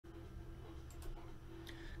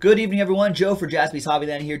Good evening, everyone. Joe for Jaspys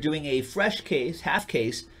Hobbyland here doing a fresh case, half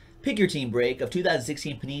case, pick your team break of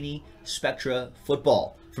 2016 Panini Spectra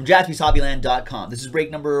football from JaspysHobbyland.com. This is break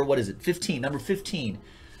number, 15, number 15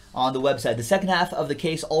 on the website. The second half of the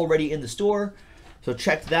case already in the store, so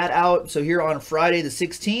check that out. So here on Friday the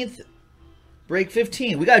 16th, break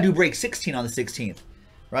 15. We got to do break 16 on the 16th,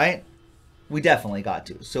 right? We definitely got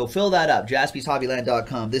to. So fill that up,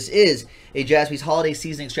 JaspysHobbyland.com. This is a Jaspys holiday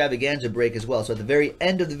season extravaganza break as well. So at the very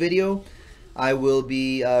end of the video, I will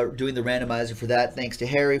be doing the randomizer for that. Thanks to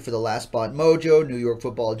Harry for the last spot mojo, New York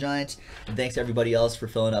Football Giants, and thanks to everybody else for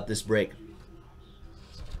filling up this break.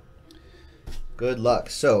 Good luck.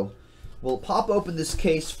 So we'll pop open this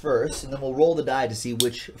case first, and then we'll roll the die to see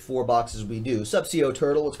which 4 boxes we do. Sub-CO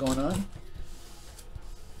Turtle, what's going on?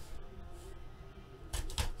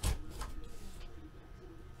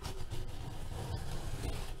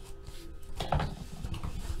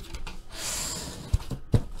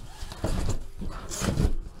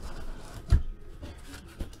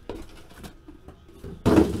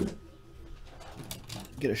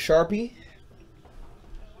 Get a Sharpie,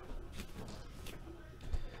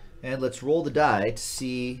 and let's roll the die to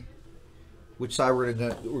see which side we're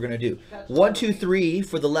gonna do. 1, 2, 3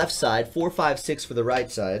 for the left side, 4, 5, 6 for the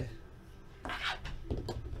right side,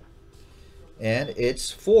 and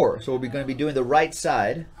it's 4. So we're going to be doing the right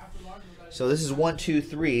side. So this is 1, 2,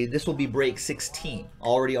 3. This will be break 16,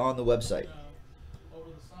 already on the website.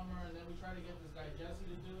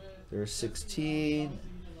 There's 16,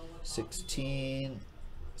 16.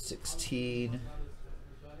 16.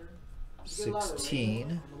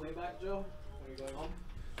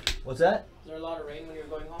 What's that? Is there a lot of rain when you're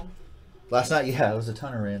going home? Last night, yeah, it was a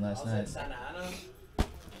ton of rain last night. In Santa Ana?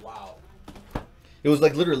 Wow. It was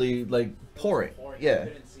like literally like pouring. Yeah.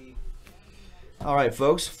 All right,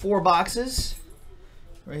 folks, 4 boxes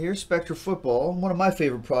right here. Spectra football, one of my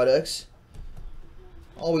favorite products.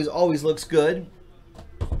 Always looks good.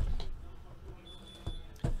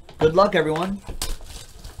 Good luck, everyone.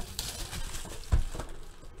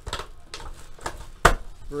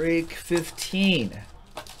 Break 15.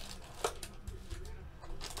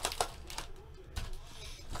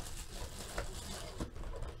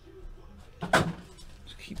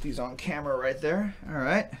 Just keep these on camera right there. All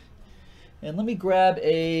right. And let me grab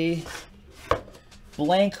a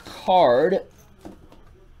blank card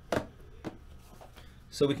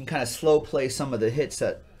so we can kind of slow play some of the hits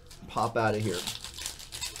that pop out of here.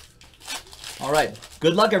 All right.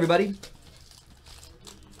 Good luck, everybody.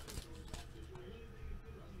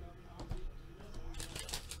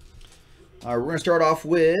 All right, we're going to start off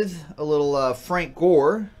with a little Frank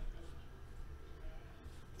Gore.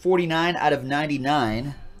 49 out of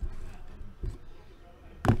 99.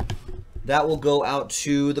 That will go out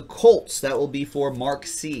to the Colts. That will be for Mark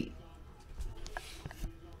C.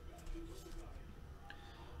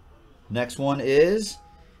 Next one is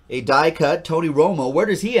a die cut, Tony Romo. Where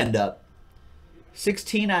does he end up?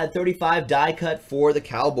 16 out of 35 die cut for the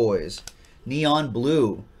Cowboys. Neon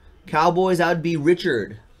blue. Cowboys, that would be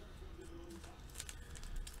Richard.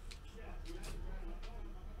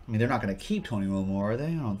 I mean, they're not going to keep Tony Romo, are they?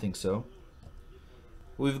 I don't think so.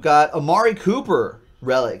 We've got Amari Cooper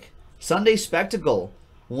relic. Sunday Spectacle.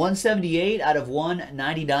 178 out of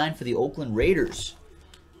 199 for the Oakland Raiders.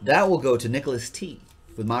 That will go to Nicholas T.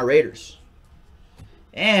 with my Raiders.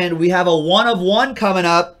 And we have a 1 of 1 coming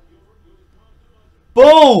up.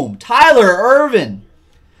 Boom! Tyler Ervin.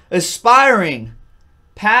 Aspiring.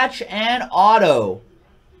 Patch and auto.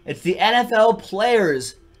 It's the NFL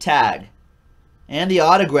Players tag. And the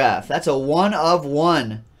autograph. That's a 1 of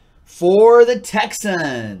 1 for the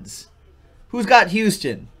Texans. Who's got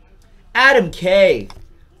Houston? Adam K.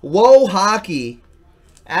 Whoa hockey.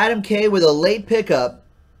 Adam K with a late pickup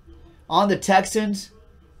on the Texans.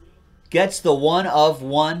 Gets the 1 of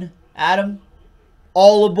 1. Adam,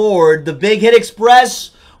 all aboard the Big Hit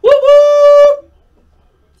Express. Woo woo!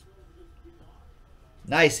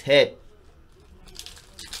 Nice hit.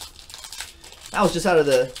 That was just out of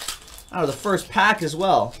the first pack as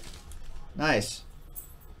well. Nice.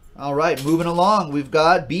 All right, moving along. We've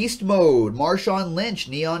got Beast Mode. Marshawn Lynch,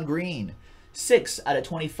 neon green. 6 out of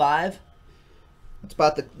 25. That's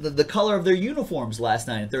about the color of their uniforms last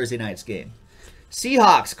night in Thursday night's game.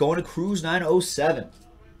 Seahawks going to Cruise 907.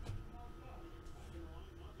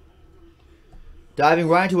 Diving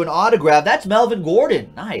right into an autograph. That's Melvin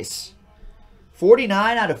Gordon. Nice.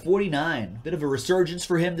 49 out of 49. Bit of a resurgence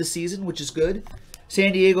for him this season, which is good.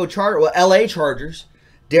 San Diego Chargers, well, LA Chargers.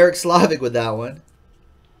 Derek Slavic with that one.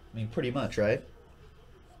 I mean, pretty much, right?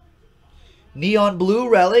 Neon blue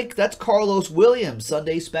relic. That's Carlos Williams,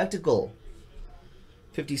 Sunday Spectacle.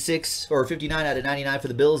 56 or 59 out of 99 for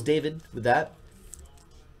the Bills. David with that.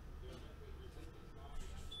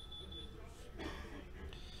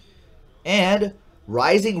 And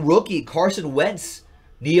rising rookie Carson Wentz,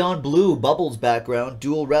 neon blue bubbles background,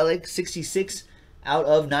 dual relic, 66 out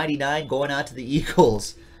of 99 going out to the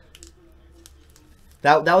Eagles.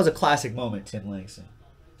 That was a classic moment, Tim Langston.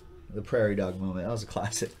 The Prairie Dog moment. That was a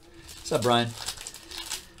classic. What's up, Brian?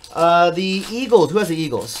 The Eagles. Who has the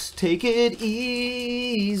Eagles? Take it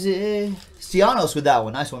easy. Stianos with that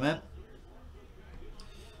one. Nice one, man.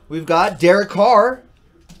 We've got Derek Carr.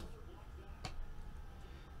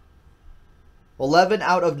 11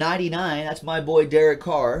 out of 99. That's my boy Derek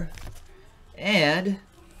Carr. And,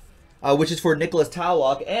 which is for Nicholas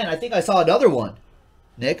Towalk. And I think I saw another one.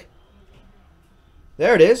 Nick.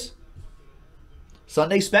 There it is.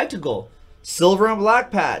 Sunday Spectacle. Silver and black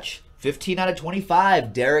patch. 15 out of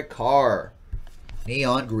 25. Derek Carr.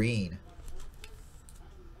 Neon green.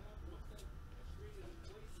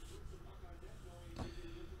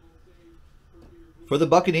 For the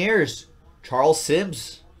Buccaneers, Charles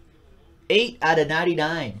Sims. 8 out of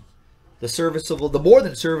 99. The more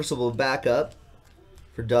than serviceable backup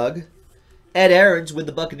for Doug. Ed Aarons with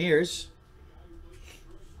the Buccaneers.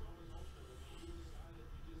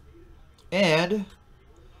 And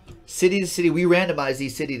City to City. We randomized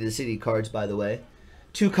these City to City cards, by the way.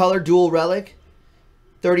 2-color dual relic.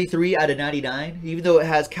 33 out of 99. Even though it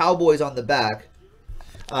has Cowboys on the back.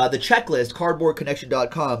 The checklist,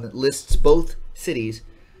 cardboardconnection.com, lists both cities.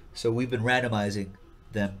 So we've been randomizing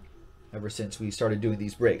them ever since we started doing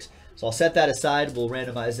these breaks. So I'll set that aside. We'll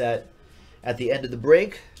randomize that at the end of the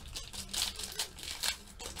break.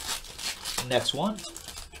 Next one.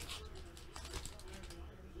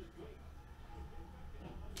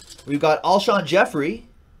 We've got Alshon Jeffrey.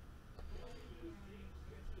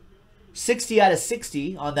 60 out of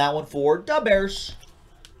 60 on that one for the Bears.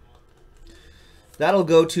 That'll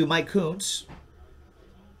go to Mike Kuntz.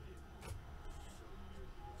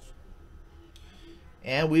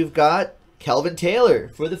 And we've got Kelvin Taylor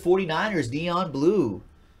for the 49ers, neon blue.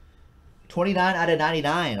 29 out of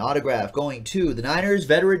 99, autograph going to the Niners,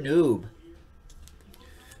 veteran noob.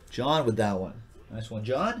 John with that one. Nice one,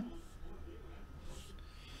 John.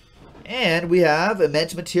 And we have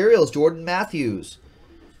Immense Materials, Jordan Matthews.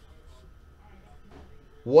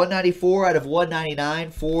 194 out of 199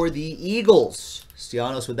 for the Eagles.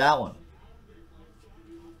 Stianos with that one.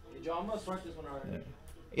 Hey, John, I'm going to start this one already.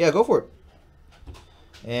 Yeah, go for it.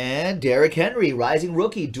 And Derrick Henry, rising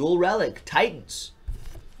rookie, dual relic, Titans.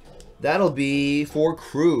 That'll be for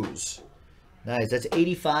Cruz. Nice. That's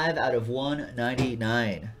 85 out of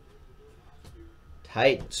 199.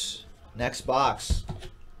 Titans. Next box.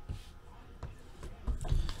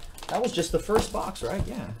 That was just the first box, right?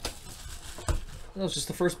 Yeah. That was just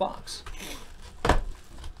the first box.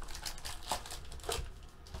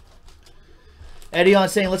 Eddie on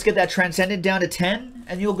saying, let's get that Transcendent down to 10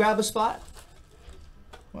 and you'll grab a spot.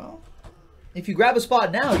 Well, if you grab a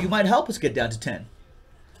spot now, you might help us get down to 10.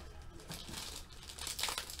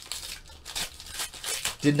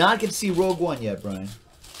 Did not get to see Rogue One yet, Brian.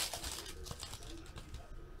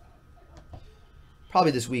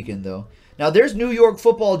 Probably this weekend, though. Now, there's New York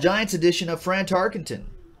Football Giants edition of Fran Tarkenton.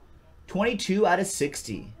 22 out of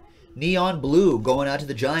 60. Neon blue going out to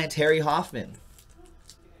the Giants, Harry Hoffman.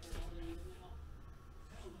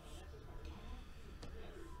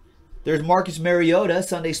 There's Marcus Mariota,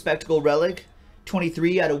 Sunday Spectacle relic.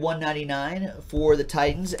 23 out of 199 for the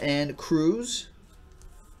Titans and Cruz.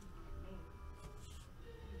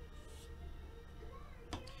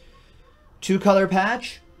 Two-color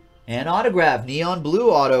patch and autograph. Neon blue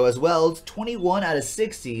auto as well. It's 21 out of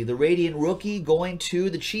 60. The Radiant rookie going to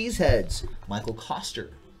the Cheeseheads, Michael Koster.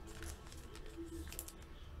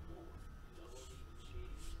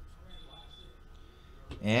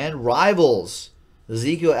 And Rivals.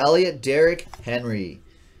 Ezekiel Elliott, Derrick Henry.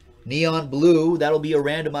 Neon blue, that'll be a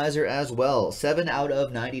randomizer as well. 7 out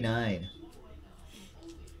of 99.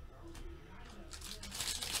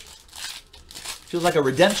 Feels like a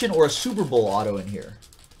redemption or a Super Bowl auto in here.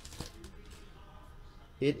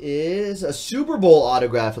 It is a Super Bowl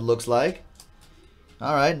autograph, it looks like.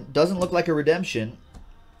 All right, doesn't look like a redemption.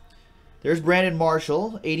 There's Brandon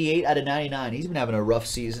Marshall, 88 out of 99. He's been having a rough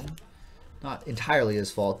season. Not entirely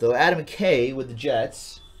his fault, though. Adam Kay with the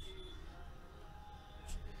Jets.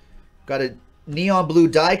 Got a neon blue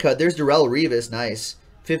die cut. There's Darrelle Revis. Nice.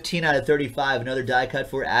 15 out of 35. Another die cut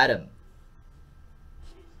for Adam.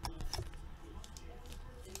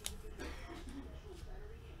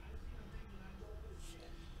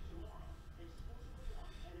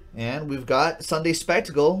 And we've got Sunday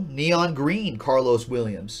Spectacle, neon green, Carlos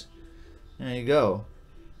Williams. There you go.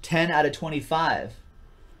 10 out of 25.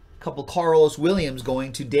 A couple Carlos Williams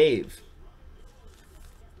going to Dave.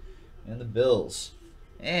 And the Bills.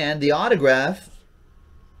 And the autograph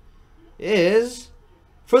is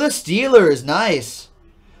for the Steelers. Nice.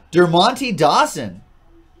 Dermontti Dawson.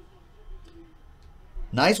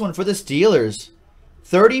 Nice one for the Steelers.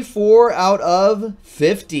 34 out of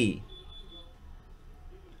 50.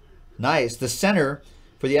 Nice. The center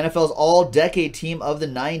for the NFL's all-decade team of the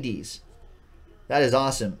 90s. That is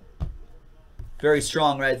awesome. Very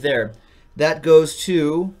strong right there. That goes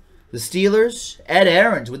to the Steelers. Ed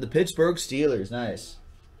Aarons with the Pittsburgh Steelers. Nice.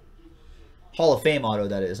 Hall of Fame auto,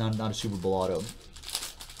 that is. Not a Super Bowl auto.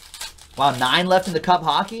 Wow, 9 left in the Cup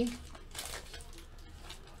hockey.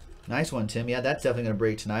 Nice one, Tim. Yeah, that's definitely going to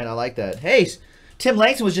break tonight. I like that. Hey, Tim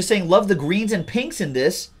Langston was just saying, love the greens and pinks in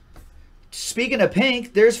this. Speaking of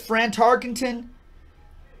pink, there's Fran Tarkenton.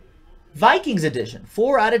 Vikings edition.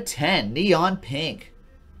 4 out of 10. Neon pink.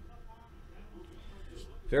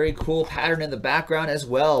 Very cool pattern in the background as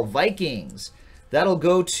well. Vikings. That'll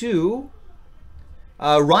go to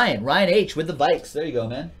Ryan. Ryan H. with the Vikes. There you go,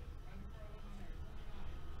 man.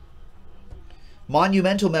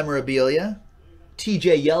 Monumental memorabilia.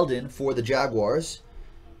 TJ Yeldon for the Jaguars.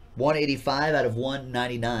 185 out of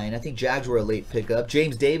 199. I think Jags were a late pickup.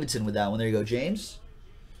 James Davidson with that one. There you go, James.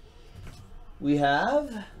 We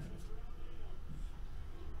have...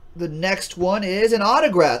 the next one is an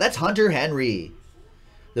autograph. That's Hunter Henry.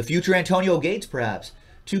 The future Antonio Gates, perhaps.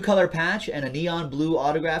 2-color patch and a neon blue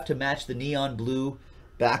autograph to match the neon blue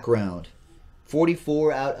background.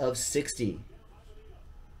 44 out of 60.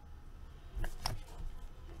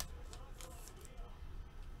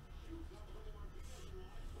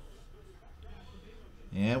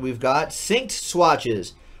 And we've got synced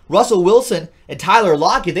swatches. Russell Wilson and Tyler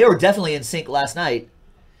Lockett, they were definitely in sync last night.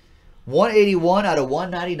 181 out of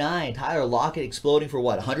 199. Tyler Lockett exploding for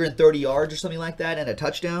what, 130 yards or something like that and a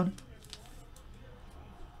touchdown?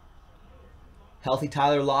 Healthy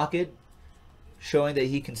Tyler Lockett, showing that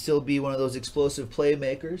he can still be one of those explosive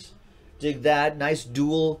playmakers. Dig that. Nice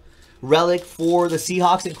dual relic for the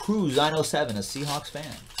Seahawks and Cruz 907, a Seahawks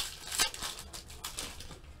fan.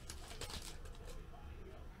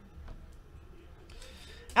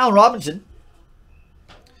 Allen Robinson.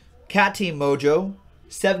 Cat Team Mojo.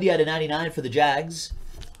 70 out of 99 for the Jags.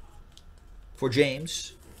 For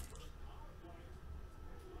James.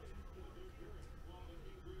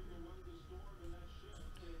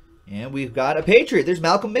 And we've got a Patriot. There's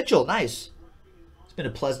Malcolm Mitchell. Nice. It's been a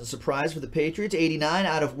pleasant surprise for the Patriots. 89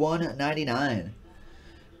 out of 199.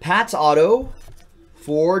 Pat's auto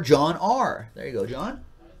for John R. There you go, John.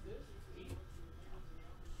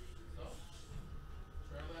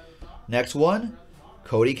 Next one,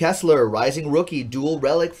 Cody Kessler, rising rookie, dual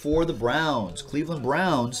relic for the Browns. Cleveland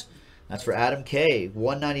Browns. That's for Adam K.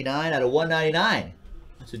 199 out of 199.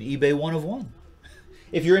 That's an eBay 1 of 1.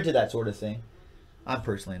 If you're into that sort of thing. I'm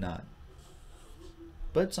personally not.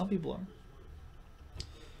 But some people are.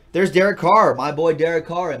 There's Derek Carr, my boy Derek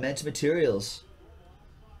Carr, Immense Materials.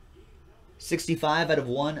 65 out of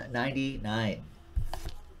 199.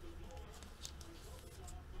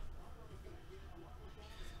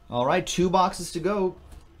 All right, 2 boxes to go.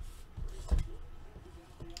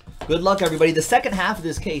 Good luck, everybody. The second half of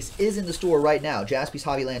this case is in the store right now.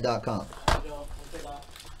 JaspysHobbyland.com.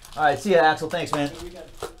 All right, see ya, Axel. Thanks, man.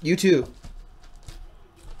 You too.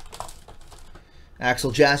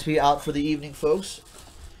 Axel Jaspy out for the evening, folks.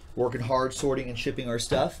 Working hard, sorting and shipping our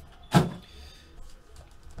stuff.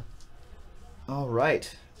 All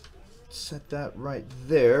right. Set that right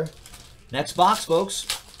there. Next box, folks.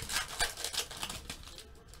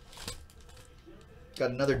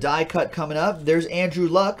 Got another die cut coming up. There's Andrew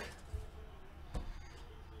Luck.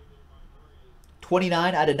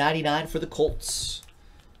 29 out of 99 for the Colts.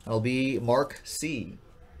 That'll be Mark C.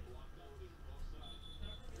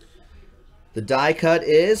 The die cut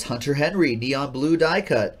is Hunter Henry, neon blue die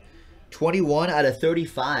cut. 21 out of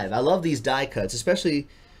 35. I love these die cuts, especially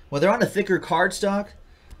when they're on a thicker cardstock.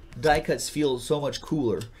 Die cuts feel so much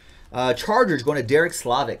cooler. Chargers going to Derek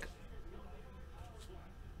Slavic.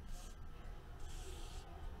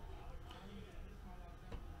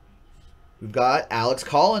 We've got Alex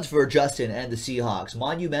Collins for Justin and the Seahawks.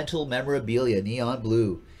 Monumental memorabilia, neon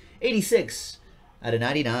blue. 86 out of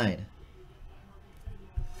 99.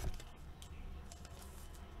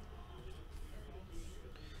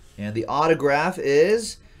 And the autograph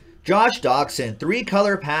is Josh Doxson.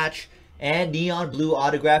 3-color patch and neon blue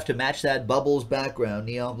autograph to match that Bubbles background.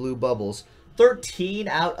 Neon blue Bubbles. 13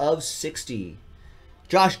 out of 60.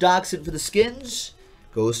 Josh Doxson for the Skins.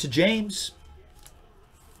 Goes to James.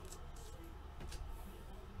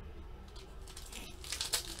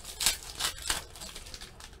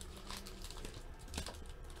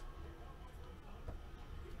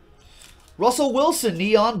 Russell Wilson,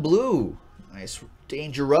 neon blue. Nice.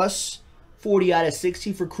 Dangerous. 40 out of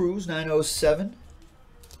 60 for Cruz, 907.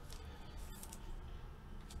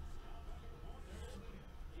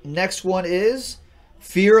 Next one is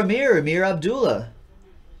Amir Abdullah.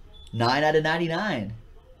 9 out of 99.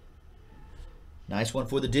 Nice one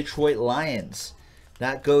for the Detroit Lions.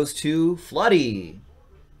 That goes to Floody.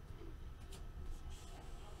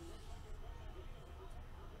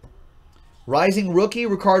 Rising rookie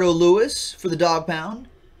Ricardo Lewis for the Dog Pound.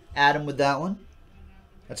 Adam with that one.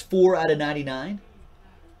 That's 4 out of 99.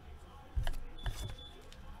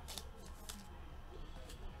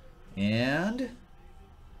 And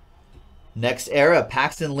next era,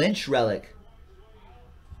 Paxton Lynch relic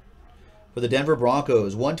for the Denver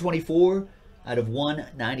Broncos. 124 out of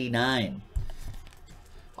 199.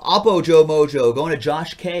 Oppo Joe Mojo going to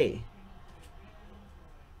Josh K.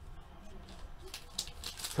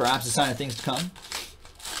 Perhaps a sign of things to come.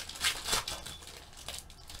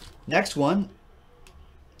 Next one.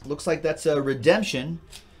 Looks like that's a redemption.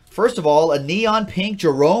 First of all, a neon pink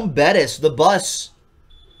Jerome Bettis, the bus.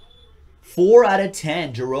 4 out of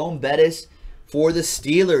 10. Jerome Bettis for the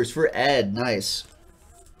Steelers for Ed. Nice.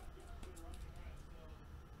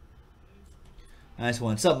 Nice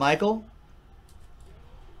one. What's up, Michael?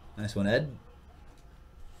 Nice one, Ed.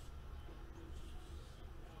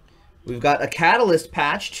 We've got a Catalyst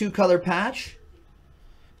patch, 2-color patch.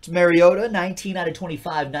 It's Mariota, 19 out of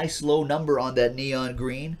 25. Nice low number on that neon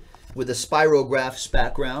green with a spirograph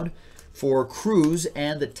background for Cruz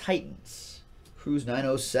and the Titans. Cruz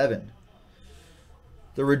 907.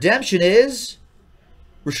 The redemption is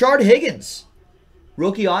Rashard Higgins.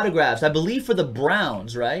 Rookie autographs, I believe for the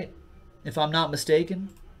Browns, right? If I'm not mistaken.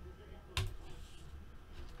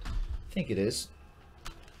 I think it is.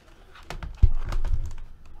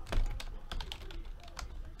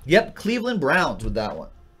 Yep, Cleveland Browns with that one.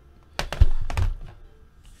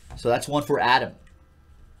 So that's one for Adam.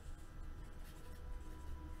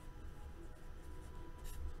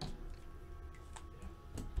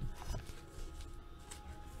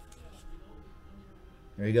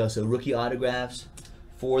 There you go. So rookie autographs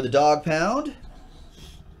for the Dog Pound.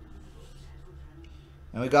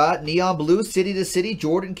 And we got Neon Blue City to City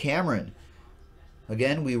Jordan Cameron.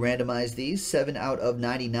 Again, we randomized these 7 out of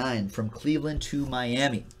 99 from Cleveland to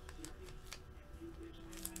Miami.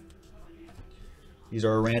 These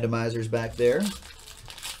are our randomizers back there.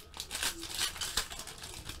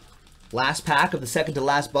 Last pack of the second to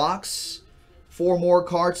last box. 4 more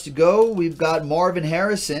cards to go. We've got Marvin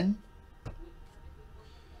Harrison.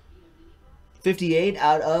 58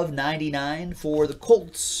 out of 99 for the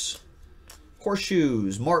Colts.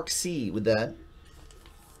 Horseshoes, Mark C with that.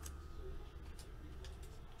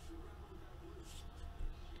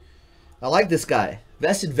 I like this guy.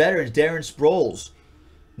 Vested Veterans, Darren Sproles.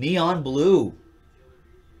 Neon Blue.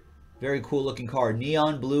 Very cool looking card.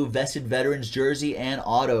 Neon Blue, Vested Veterans jersey and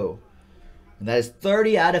auto. And that is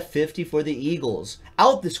 30 out of 50 for the Eagles.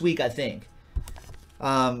 Out this week, I think.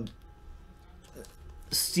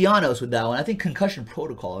 Stianos with that one. I think concussion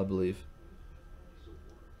protocol, I believe.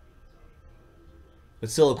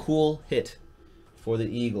 But still a cool hit for the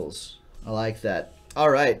Eagles. I like that.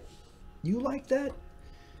 All right. You like that?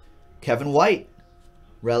 Kevin White.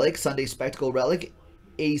 Relic. Sunday Spectacle Relic.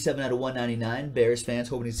 87 out of 199. Bears fans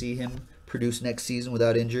hoping to see him produce next season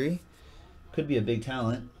without injury. Could be a big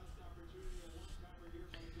talent.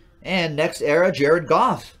 And next era, Jared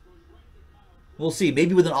Goff. We'll see.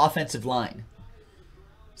 Maybe with an offensive line.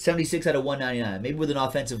 76 out of 199. Maybe with an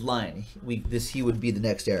offensive line. He would be the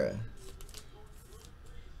next era.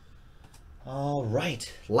 All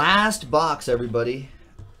right. Last box, everybody.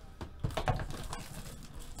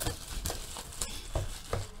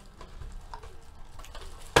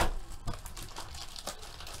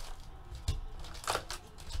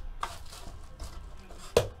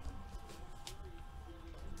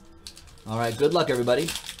 All right. Good luck, everybody.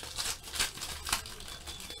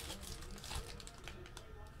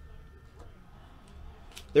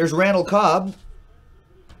 There's Randall Cobb.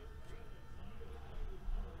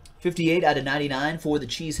 58 out of 99 for the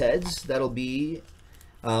Cheeseheads. That'll be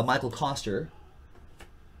Michael Koster.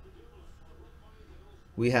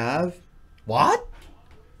 We have Watt?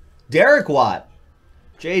 Derek Watt.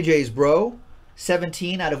 JJ's bro.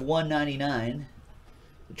 17 out of 199.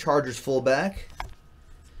 The Chargers fullback.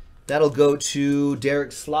 That'll go to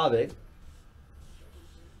Derek Slavic.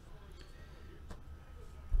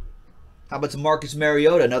 How about some Marcus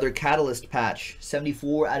Mariota? Another Catalyst patch.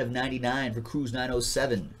 74 out of 99 for Cruz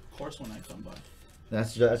 907. Of course when I come by.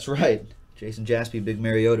 That's right. Jason Jaspy, big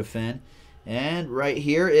Mariota fan. And right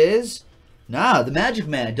here is, the Magic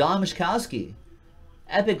Man, Don Mishkowski.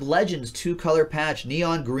 Epic Legends 2-color patch.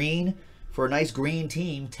 Neon green for a nice green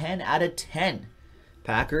team. 10 out of 10.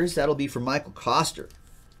 Packers, that'll be for Michael Koster.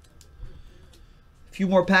 A few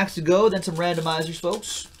more packs to go, then some randomizers,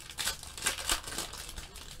 folks.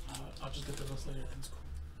 I'll just get the list later. That's cool.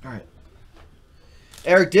 All right.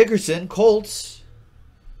 Eric Dickerson, Colts.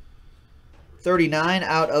 39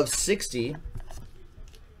 out of 60.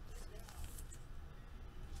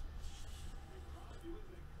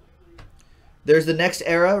 There's the next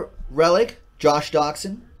era relic, Josh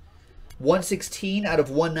Doxson. 116 out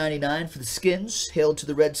of 199 for the Skins. Hail to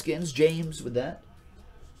the Redskins. James with that.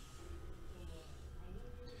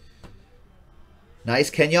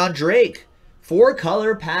 Nice Kenyon Drake.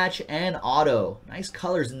 4-color patch and auto. Nice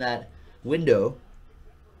colors in that window.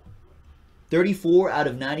 34 out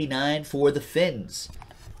of 99 for the Finns.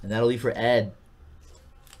 And that'll be for Ed.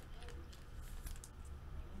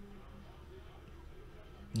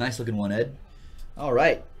 Nice looking one, Ed. All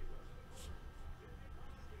right.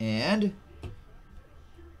 And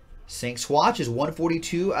Sync Swatch is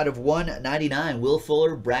 142 out of 199. Will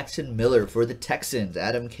Fuller, Braxton Miller for the Texans.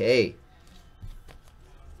 Adam K.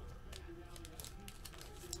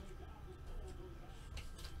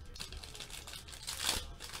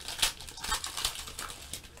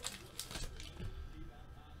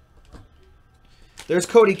 There's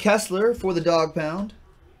Cody Kessler for the Dog Pound.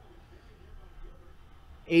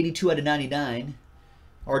 82 out of 99.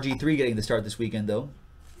 RG3 getting the start this weekend, though.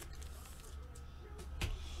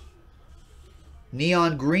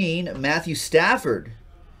 Neon Green, Matthew Stafford.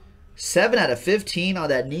 7 out of 15 on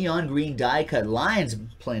that neon green die cut. Lions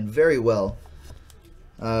playing very well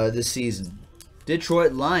this season.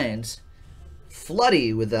 Detroit Lions.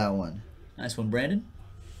 Floody with that one. Nice one, Brandon.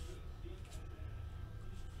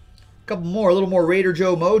 Couple more, a little more Raider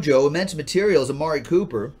Joe Mojo. Immense Materials, Amari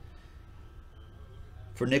Cooper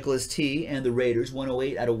for Nicholas T. and the Raiders.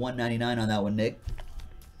 108 out of 199 on that one, Nick.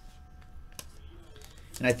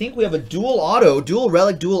 And I think we have a dual auto, dual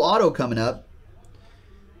relic, dual auto coming up.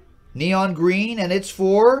 Neon green, and it's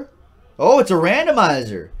for, oh, it's a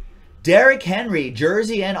randomizer. Derrick Henry,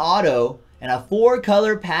 jersey and auto, and a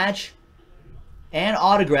 4-color patch and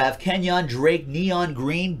autograph. Kenyon Drake, neon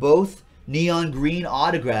green, both neon green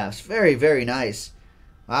autographs. Very, very nice.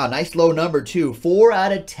 Wow, nice low number too. 4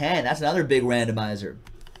 out of 10. That's another big randomizer.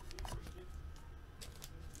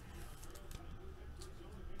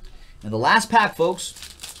 And the last pack, folks.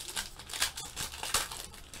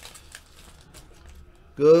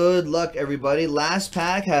 Good luck, everybody. Last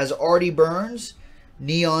pack has Artie Burns,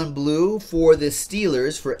 neon blue for the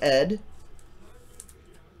Steelers for Ed.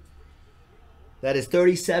 That is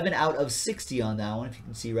 37 out of 60 on that one, if you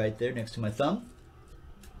can see right there next to my thumb.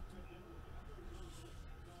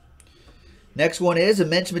 Next one is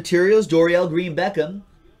Immense Materials, Dorial Green Beckham.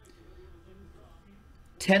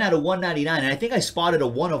 10 out of 199. And I think I spotted a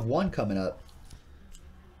 1 of 1 coming up.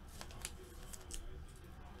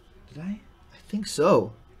 Did I? I think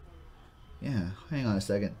so. Yeah, hang on a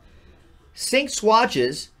second. Sync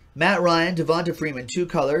Swatches, Matt Ryan, Devonta Freeman,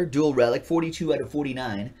 2-color, dual relic, 42 out of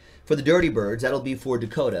 49. For the Dirty Birds, that'll be for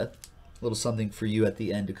Dakota. A little something for you at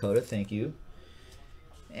the end, Dakota. Thank you.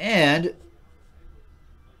 And,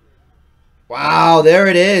 wow, there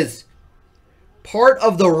it is. Part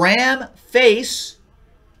of the Ram face.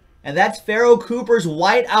 And that's Pharaoh Cooper's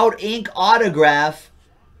whiteout ink autograph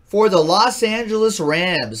for the Los Angeles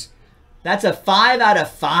Rams. That's a 5 out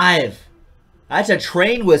of 5. That's a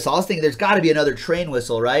train whistle. I was thinking there's got to be another train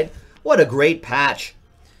whistle, right? What a great patch.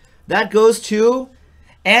 That goes to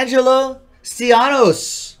Angelo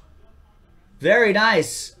Stianos. Very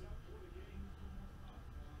nice.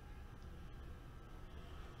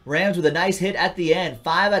 Rams with a nice hit at the end.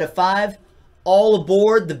 5 out of 5. All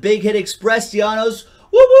aboard the Big Hit Express, Stianos.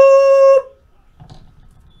 Whoop, whoop.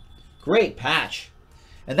 Great patch.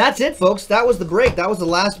 And that's it, folks. That was the break. That was the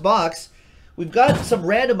last box. We've got some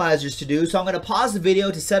randomizers to do, so I'm going to pause the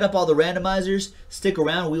video to set up all the randomizers. Stick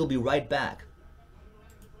around. We'll be right back.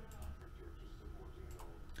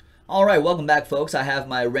 All right, welcome back, folks. I have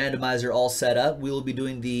my randomizer all set up. We will be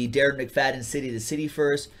doing the Darren McFadden City to City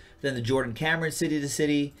first, then the Jordan Cameron City to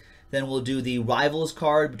City, then we'll do the Rivals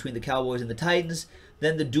card between the Cowboys and the Titans,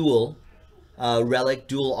 then the dual relic,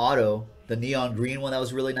 dual auto, the neon green one that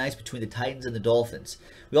was really nice between the Titans and the Dolphins.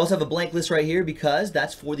 We also have a blank list right here because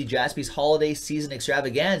that's for the Jaspys Holiday Season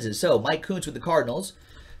Extravaganza. So Mike Kuntz with the Cardinals,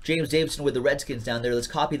 James Davidson with the Redskins down there. Let's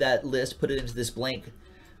copy that list, put it into this blank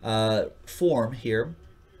form here.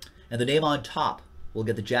 And the name on top will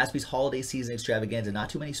get the Jaspys Holiday Season Extravaganza. Not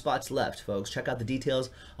too many spots left, folks. Check out the details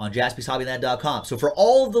on JaspysHobbyland.com. So for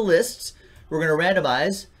all of the lists, we're going to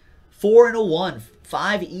randomize 4 and a 1.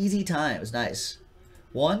 5 easy times. Nice.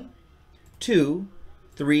 1, 2,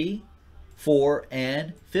 3, 4,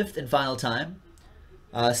 and 5th and final time.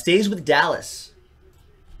 Stays with Dallas.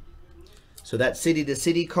 So that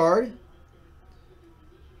city-to-city card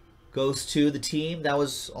goes to the team that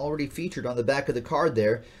was already featured on the back of the card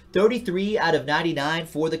there. 33 out of 99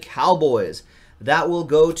 for the Cowboys. That will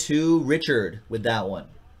go to Richard with that one.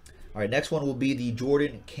 All right, next one will be the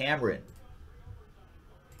Jordan Cameron.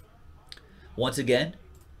 Once again,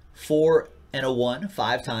 4 and a 1,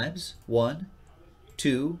 5 times. 1,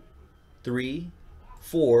 2, 3,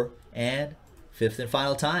 4, and 5th and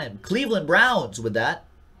final time. Cleveland Browns with that.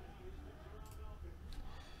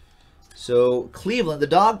 So Cleveland, the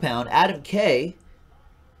dog pound, Adam K.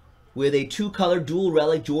 with a 2-color dual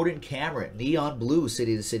relic Jordan Cameron. Neon blue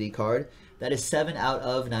city-to-city card. That is 7 out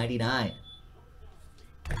of 99.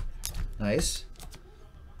 Nice.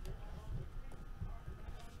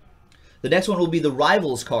 The next one will be the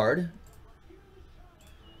Rivals card.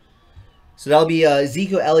 So that'll be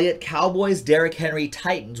Ezekiel Elliott, Cowboys, Derrick Henry,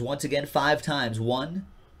 Titans. Once again, 5 times. 1,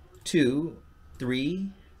 2, 3,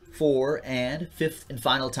 4, and 5th and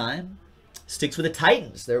final time. Sticks with the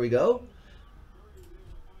Titans. There we go.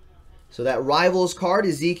 So that Rivals card,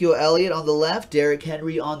 Ezekiel Elliott on the left, Derrick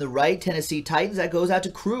Henry on the right, Tennessee Titans. That goes out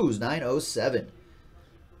to Cruz, 907.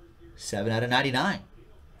 7 out of 99.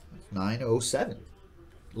 907.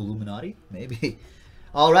 Illuminati? Maybe.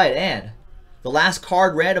 All right, and the last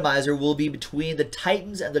card randomizer will be between the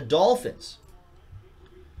Titans and the Dolphins.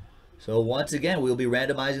 So once again, we'll be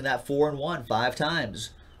randomizing that 4 and 1, 5 times.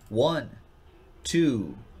 1,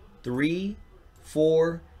 2, 3,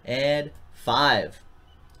 4, and 5.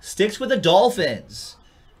 Sticks with the Dolphins.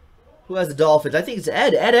 Who has the Dolphins? I think it's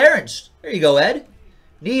Ed. Ed Aarons. There you go, Ed.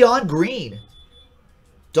 Neon green.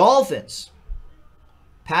 Dolphins.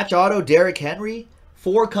 Patch auto, Derrick Henry.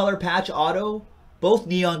 4-color patch auto. Both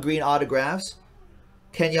neon green autographs.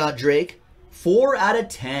 Kenyon Drake. 4 out of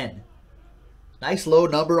 10. Nice low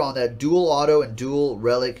number on that dual auto and dual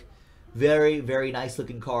relic. Very, very nice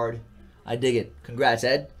looking card. I dig it. Congrats,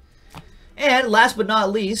 Ed. And last but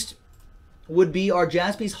not least would be our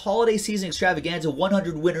Jaspys Holiday Season Extravaganza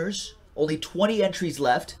 100 winners. Only 20 entries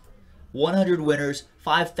left. 100 winners.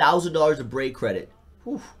 $5,000 of break credit.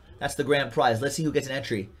 Whew, that's the grand prize. Let's see who gets an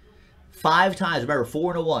entry. 5 times. Remember,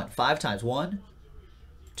 4 and a 1. 5 times. 1,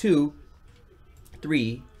 2,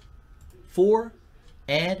 3, 4,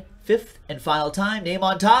 and 5th and final time. Name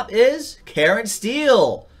on top is Karen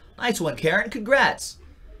Steele. Nice one, Karen. Congrats.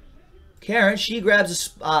 Karen, she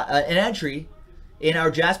grabs an entry in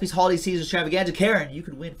our Jaspys Holiday Season Extravaganza. Karen, you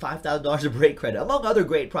could win $5,000 of break credit, among other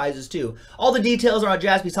great prizes, too. All the details are on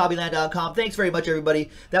JaspysHobbyland.com. Thanks very much,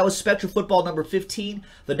 everybody. That was Spectra Football number 15.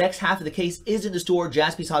 The next half of the case is in the store,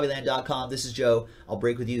 JaspysHobbyland.com. This is Joe. I'll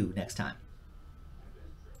break with you next time.